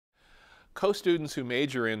co-students who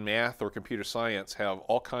major in math or computer science have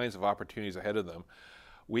all kinds of opportunities ahead of them.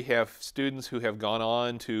 We have students who have gone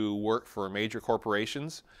on to work for major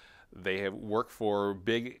corporations. They have worked for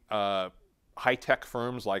big high-tech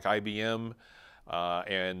firms like IBM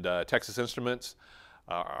and Texas Instruments.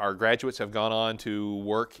 Our graduates have gone on to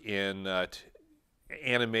work in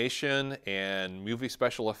animation and movie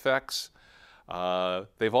special effects.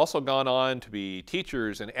 They've also gone on to be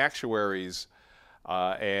teachers and actuaries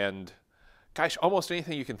and, gosh, almost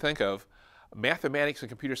anything you can think of. Mathematics and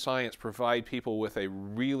computer science provide people with a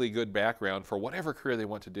really good background for whatever career they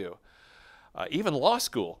want to do. Even law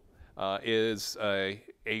school is a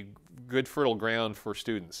good fertile ground for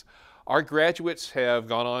students. Our graduates have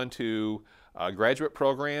gone on to graduate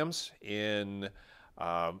programs in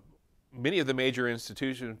many of the major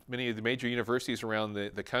institutions, many of the major universities around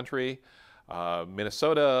the country.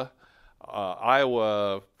 Minnesota,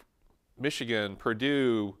 Iowa, Michigan,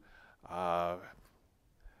 Purdue,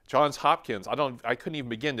 Johns Hopkins. I couldn't even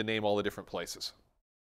begin to name all the different places.